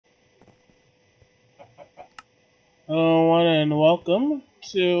Hello, everyone, and welcome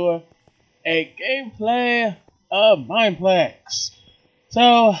to a gameplay of Mineplex.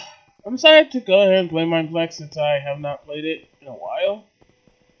 So, I'm excited to go ahead and play Mineplex since I have not played it in a while.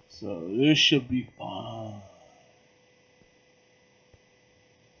 So, this should be fun.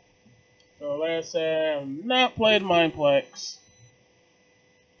 So, like I said, I have not played Mineplex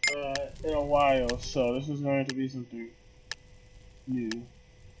in a while, so this is going to be something new.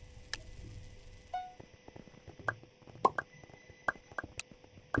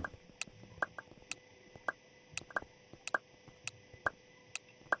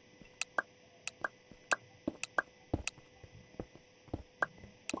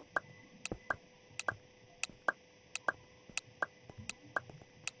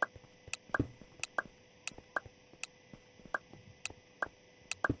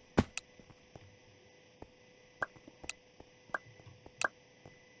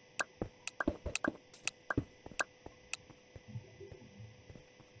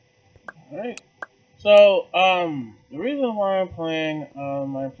 Alright. So, the reason why I'm playing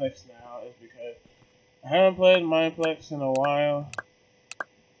Mineplex now is because I haven't played Mineplex in a while.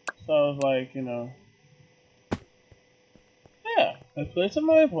 So I was like, yeah, let's play some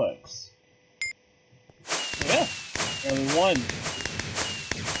Mineplex. So yeah, only one.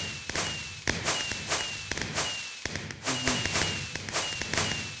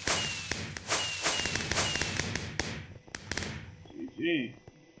 GG.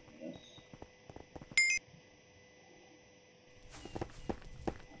 Yes.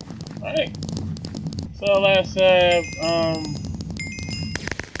 Alright. So like I said,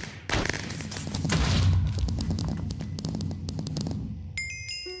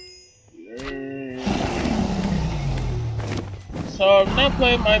 so I've not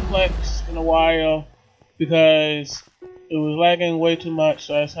played Mineplex in a while because it was lagging way too much,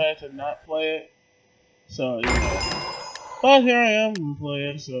 so I decided to not play it. So, but here I am and play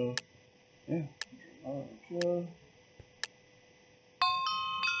it, so yeah. Okay.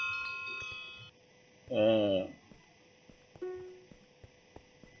 Oh.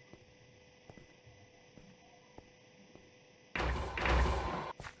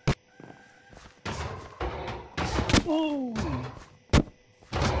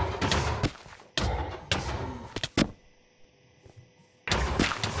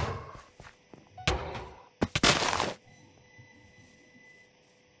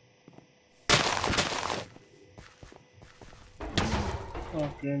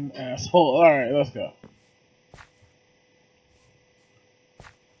 Fucking asshole. Alright, let's go.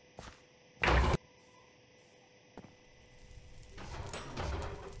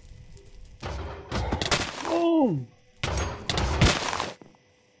 Boom!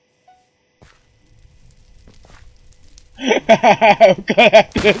 I'm gonna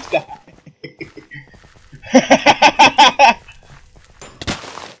have to die.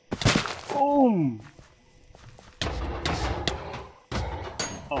 Boom!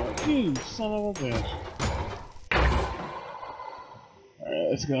 Oh, you son of a bitch. Alright,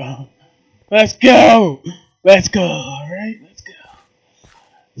 let's go. Let's go! Let's go, alright? Let's go.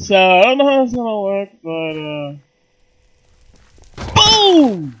 So, I don't know how it's gonna work, but,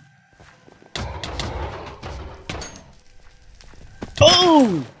 boom!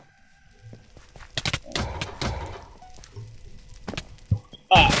 Boom!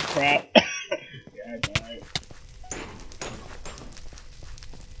 Ah, crap. Yeah, I died.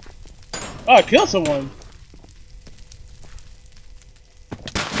 Oh, I killed someone.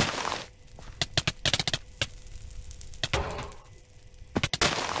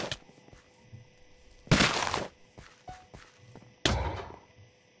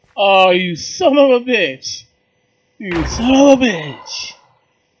 Oh, you son of a bitch! You son of a bitch!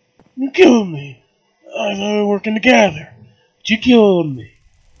 You killed me! I thought we were working together, but you killed me.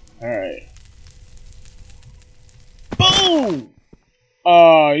 Alright. Boom!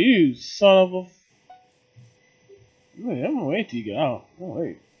 Oh, you son of a... Man, I'm gonna wait till you get out. I'm gonna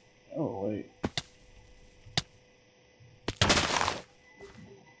wait. I'm gonna wait.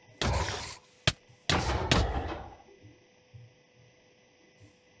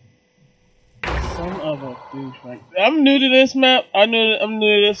 Son of a douchebag. I'm new to this map. I'm new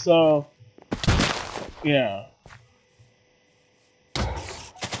to this, so yeah.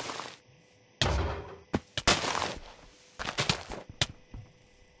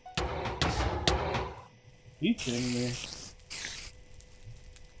 You kidding me?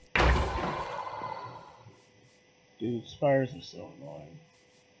 Dude, spires are so annoying.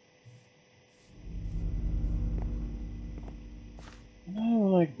 I'm not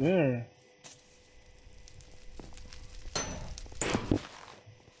even like there.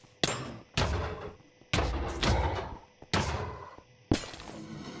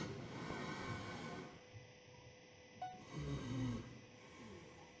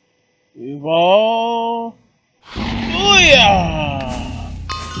 Evolve. Booyah!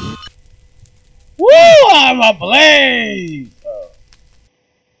 Woo! I'm a blaze! Oh.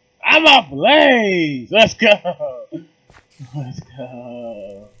 I'm a blaze! Let's go! Let's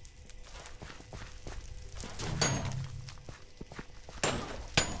go.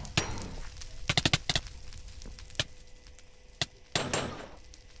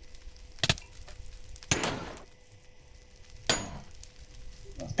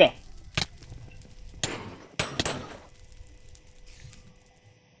 Let's go.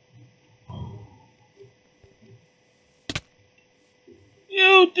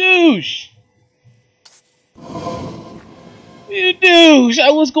 You douche! You douche!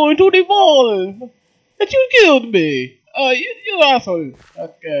 I was going to evolve! But you killed me! You asshole!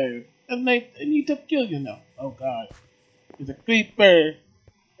 Okay. I need to kill you now. Oh god. There's a creeper.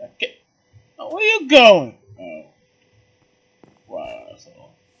 Okay. Oh, where you going? Oh. Wow,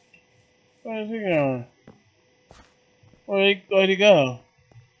 asshole. Where's he going? Where'd he go?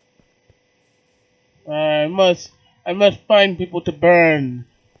 I must find people to burn.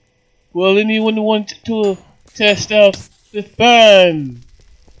 Will anyone want to test out this burn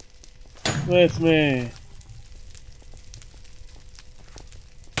with me?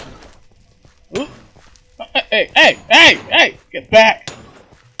 Ooh. Hey! Get back!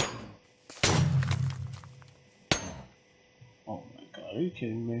 Oh my god, are you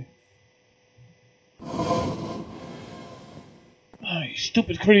kidding me? Oh, you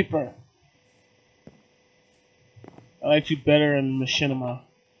stupid creeper. I like you better in Machinima.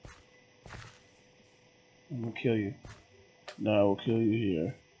 I'm gonna kill you. No, I will kill you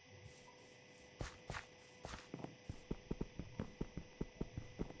here.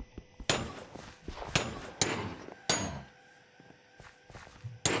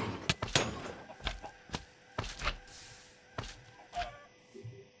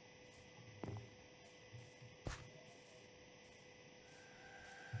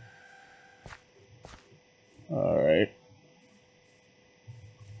 Alright.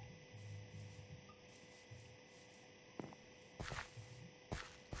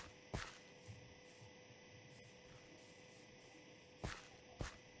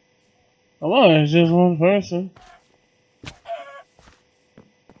 Come on, it's just one person.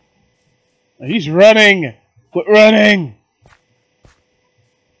 He's running! Quit running!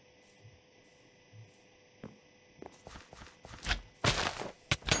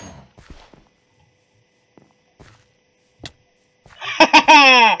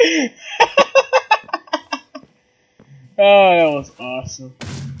 Oh, that was awesome.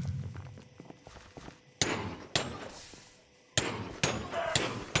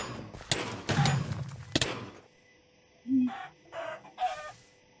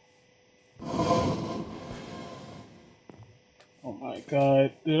 Oh my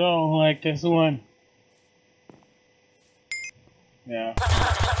god, I don't like this one. Yeah.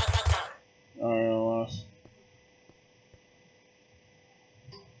 Alright, I lost.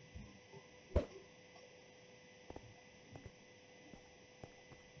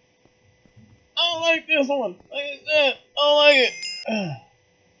 I don't like this one. Like I said, I don't like it.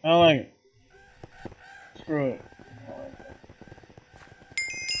 I don't like it. Screw it. I don't like it.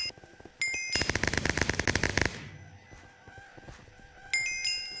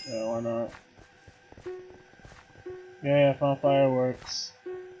 Yeah, why not? Yeah, I found fireworks.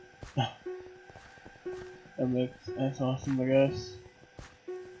 That's awesome, I guess.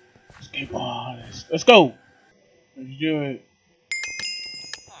 Let's keep on this. Let's go! Let's do it.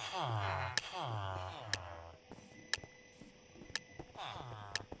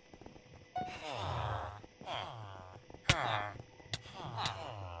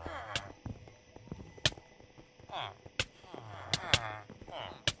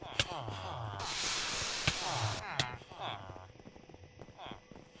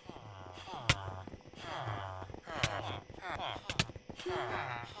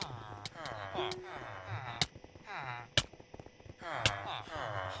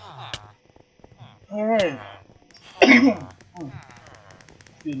 Alright.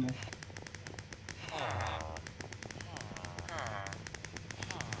 Excuse me.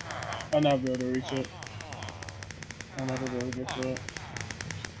 I'll not be able to reach it. I'll never be able to get to it.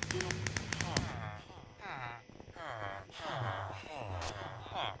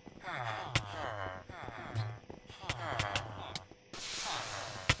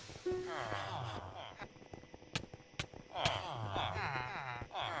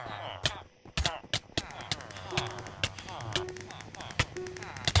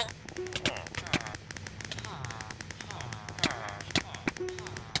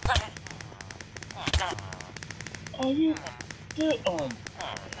 Oh, you did. Oh.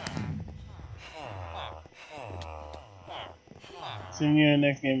 See you in the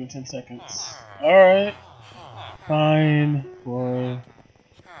next game in 10 seconds. Alright. Fine. 4,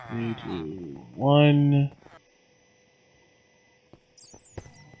 3, 2, 1.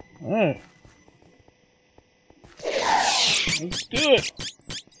 Alright. Let's do it.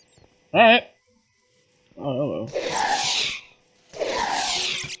 Alright. Oh, hello.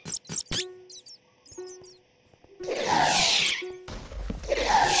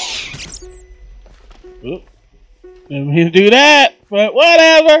 Oop. Didn't mean to do that, but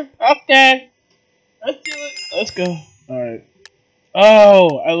whatever. Okay. Let's do it. Let's go. Alright.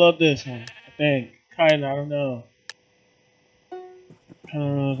 Oh, I love this one. I think. Kinda, I don't know. I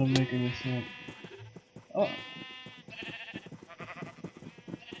don't know if I'm making this up. Oh.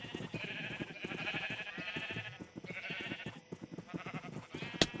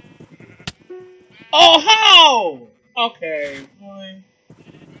 Oh, how? Okay. Really?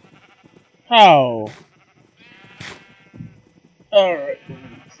 How? Alright.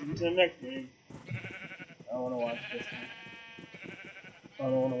 See you to the next game. I don't want to watch this one. I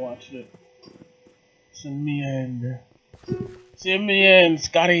don't want to watch it. Send me in. Send me in,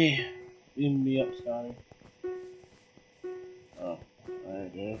 Scotty. Send me up, Scotty. Oh,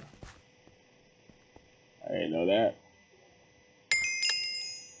 alright, dude. I didn't know that.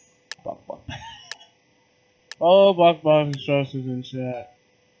 Bok bok. Follow Bok Bok instructions in chat.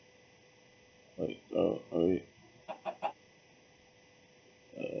 Wait, oh, wait.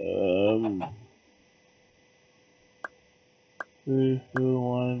 3, 2,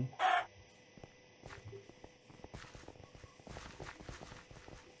 1.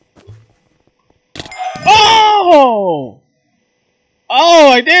 Oh!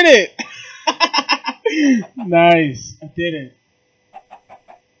 Oh, I did it! Nice, I did it.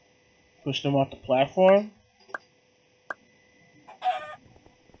 Pushed him off the platform.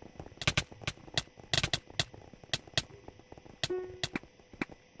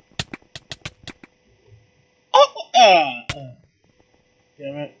 Oh!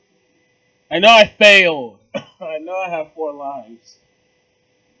 Damn it. I know I failed. I know I have 4 lives.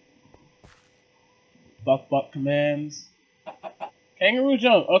 Buck Buck commands. Kangaroo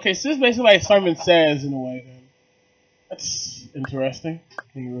jump. Okay, so this is basically like Simon Says in a way then. That's interesting.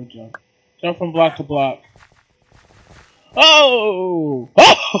 Kangaroo jump. Jump from block to block. Oh!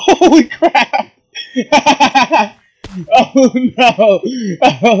 Oh! Holy crap! Oh no!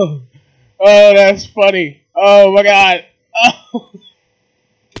 Oh! Oh, that's funny. Oh my god. Oh!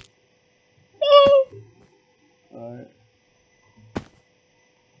 Oh! Alright.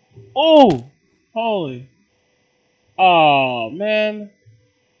 Oh! Holy. Oh man.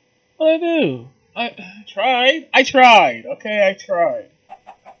 What'd I do? I tried. I tried. Okay, I tried.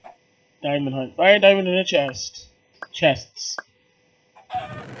 Diamond hunt. Fire diamond in the chest. Chests.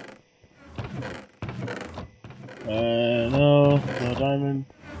 No. No diamond.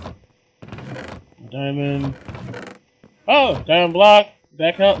 No diamond. Oh! Diamond block.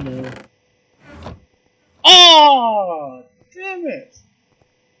 Back up. No. Oh! Damn it.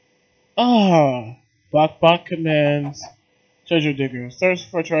 Oh! Bok Bok commands. Treasure digger. Search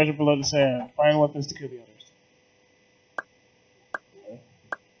for treasure below the sand. Find weapons to kill the others.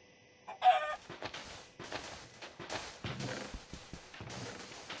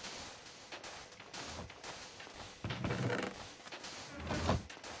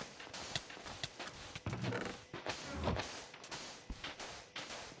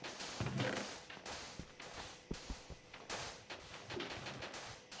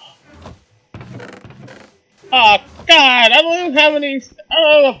 Oh god, I don't even have any. I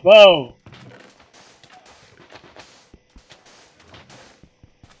don't have a bow.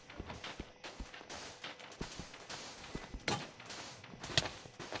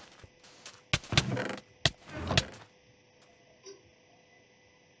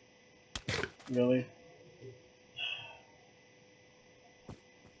 Really?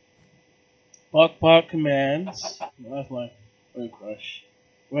 Bok Bok commands. No, that's my Wave Crush.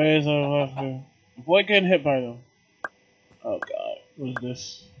 Where is a avoid getting hit by them? Oh god, what is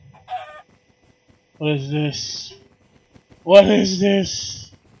this? What is this? What is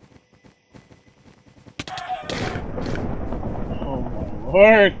this? Oh my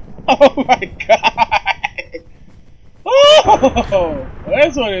lord! Oh my god! Oh,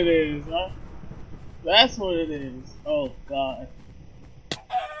 that's what it is, huh? That's what it is. Oh god.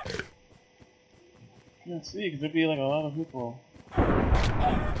 Can't see because there'd be like a lot of people.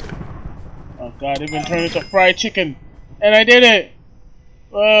 Oh god, they've been turned into fried chicken, and I did it.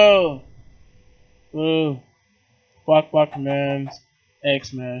 Whoa. Whoa. Bok Bok commands. Egg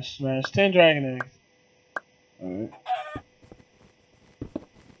smash. Smash 10 dragon eggs. Alright.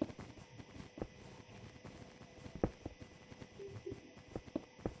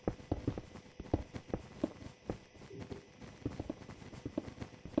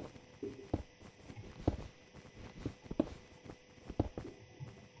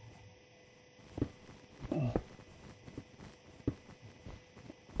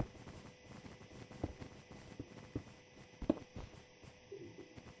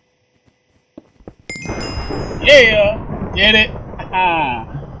 Yeah! Get it?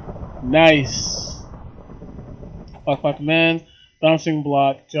 Haha! Nice. Block command. Bouncing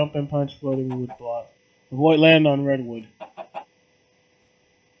block. Jump and punch floating wood block. Avoid land on redwood.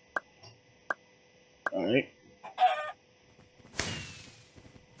 Alright.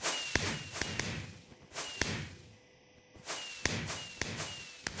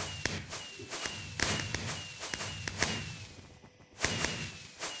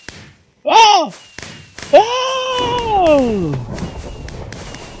 Oh! Oh!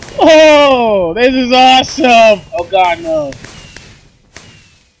 Oh! This is awesome! Oh god, no.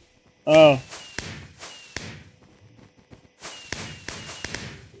 Oh.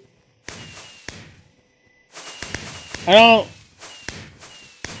 I don't...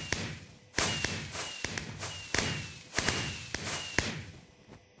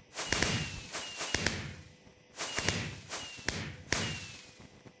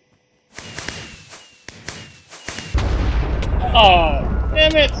 Oh,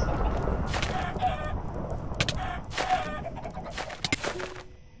 damn it!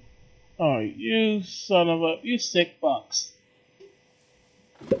 Oh, you son of a... You sick fox.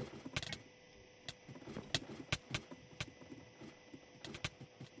 You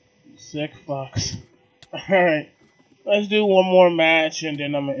sick fox. Alright. Let's do one more match and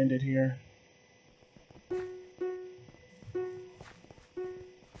then I'm gonna end it here.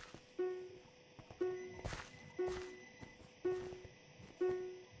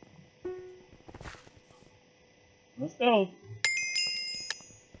 Let's go.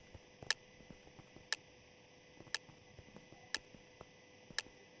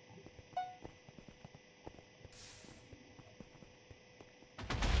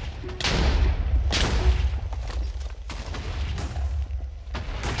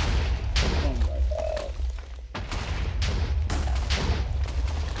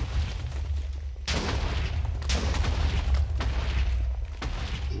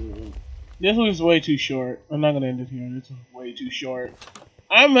 This was way too short. I'm not gonna end it here. This was way too short.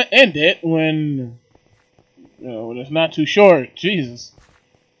 I'm gonna end it when, when it's not too short. Jesus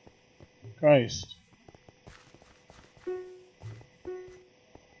Christ.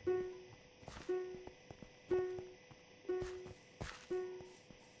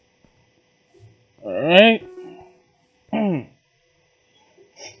 All right. Here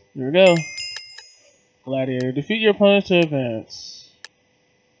we go. Gladiator. Defeat your opponent to advance.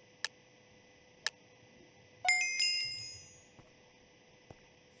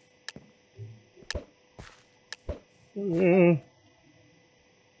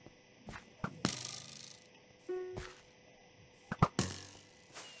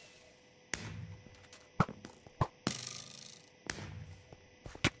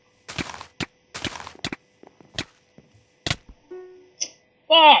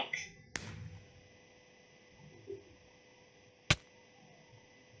 Fuck!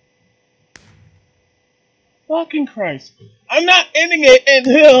 Fucking Christ. I'm not ending it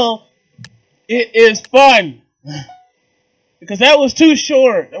until it is fun. Because that was too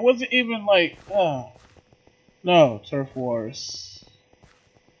short. That wasn't even like, no, Turf Wars.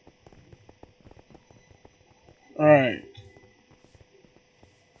 Alright.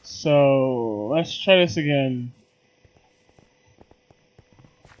 So, let's try this again.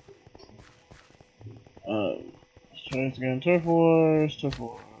 Let's try this again. Turf Wars, Turf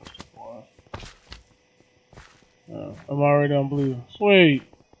Wars, Turf Wars. I'm already on blue. Sweet.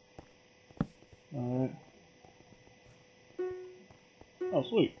 Alright. Oh,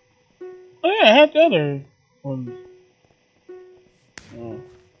 sweet. Oh yeah, I have the other ones. Oh.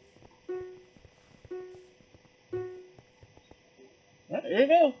 Alright, here we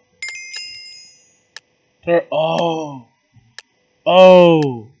go. Oh.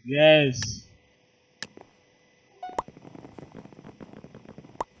 Oh, yes.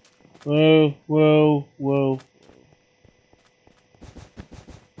 Whoa, whoa, whoa.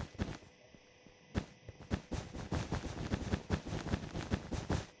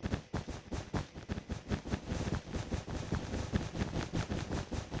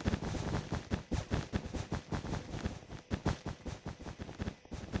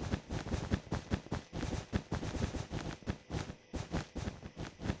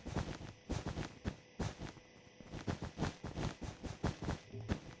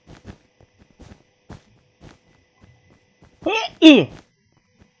 Ugh.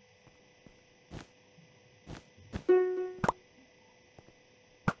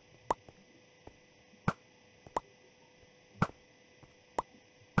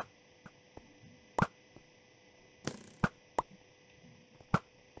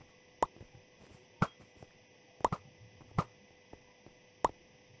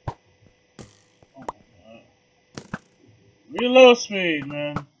 Oh my God. Reload speed,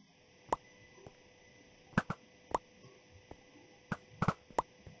 man.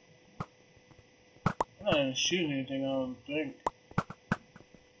 I'm not even shooting anything, I don't think.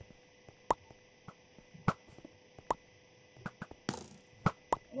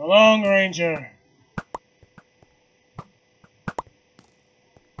 I'm a long ranger.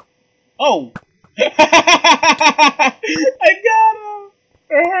 Oh! I got him!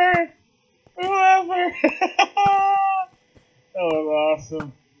 Or her! Whoever! That was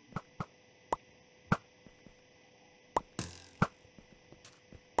awesome.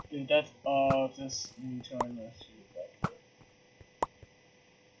 Dude, that's all just me trying to shoot back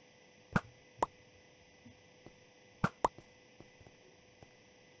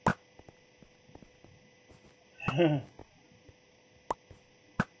there.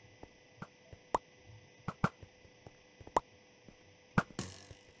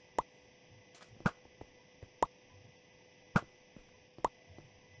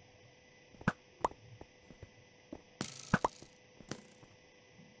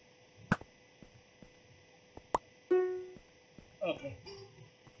 Okay.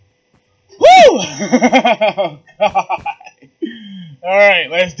 Woo! Oh, God.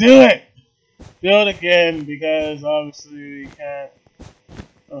 Alright, let's do it! Do it again, because obviously we can't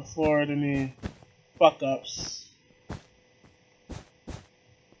afford any fuck-ups.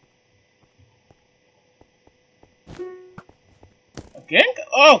 Again?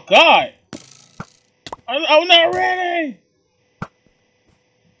 Oh, God! I'm not ready!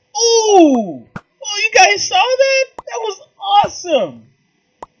 Ooh! Oh, you guys saw that? That was awesome!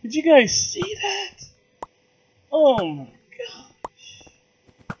 Did you guys see that? Oh my gosh.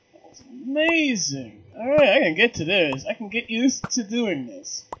 That was amazing. Alright, I can get to this. I can get used to doing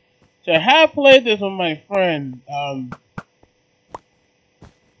this. So I have played this with my friend.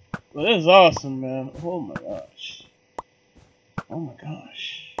 But this is awesome, man. Oh my gosh. Oh my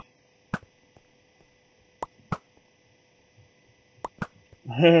gosh.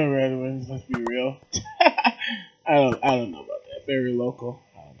 Red Wings, let's be real. I don't know about that. Very local.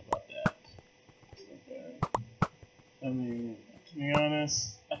 I don't know about that. Okay. I mean, to be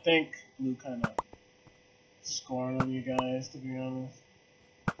honest, I think Blue kind of scoring on you guys, to be honest.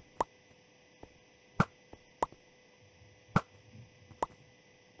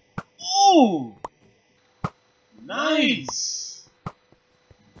 Ooh! Nice!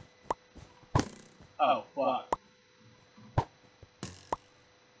 Oh, fuck.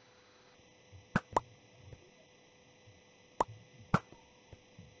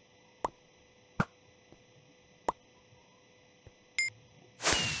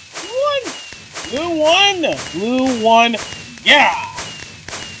 Blue won! Blue won! Yeah!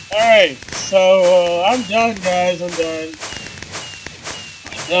 Alright, so I'm done, guys.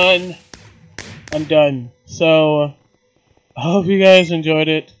 I'm done. So I hope you guys enjoyed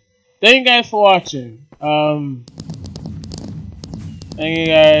it. Thank you guys for watching. Thank you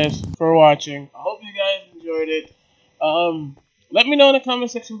guys for watching. I hope you guys enjoyed it. Let me know in the comment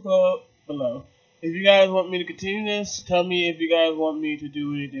section below. If you guys want me to continue this, tell me if you guys want me to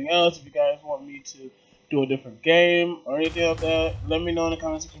do anything else. If you guys want me to do a different game or anything like that, let me know in the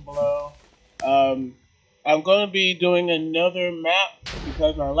comment section below. I'm going to be doing another map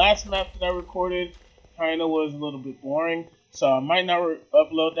because my last map that I recorded kind of was a little bit boring. So I might not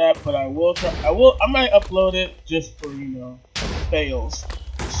upload that, but I will try. I might upload it just for, you know, fails.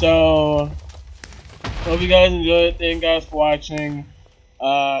 So hope you guys enjoyed it. Thank you guys for watching.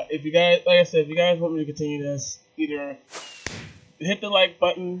 If you guys, like I said, if you guys want me to continue this, either hit the like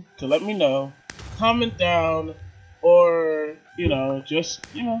button to let me know, comment down, or, you know, just,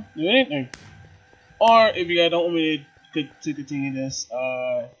 you know, do anything. Or if you guys don't want me to continue this,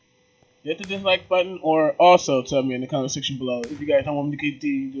 hit the dislike button, or also tell me in the comment section below if you guys don't want me to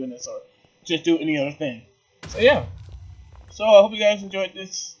continue doing this, or just do any other thing. So yeah. So I hope you guys enjoyed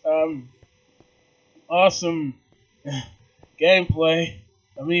this awesome gameplay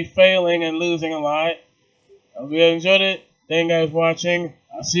of me failing and losing a lot. I hope you guys enjoyed it. Thank you guys for watching.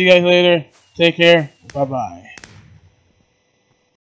 I'll see you guys later. Take care. Bye bye.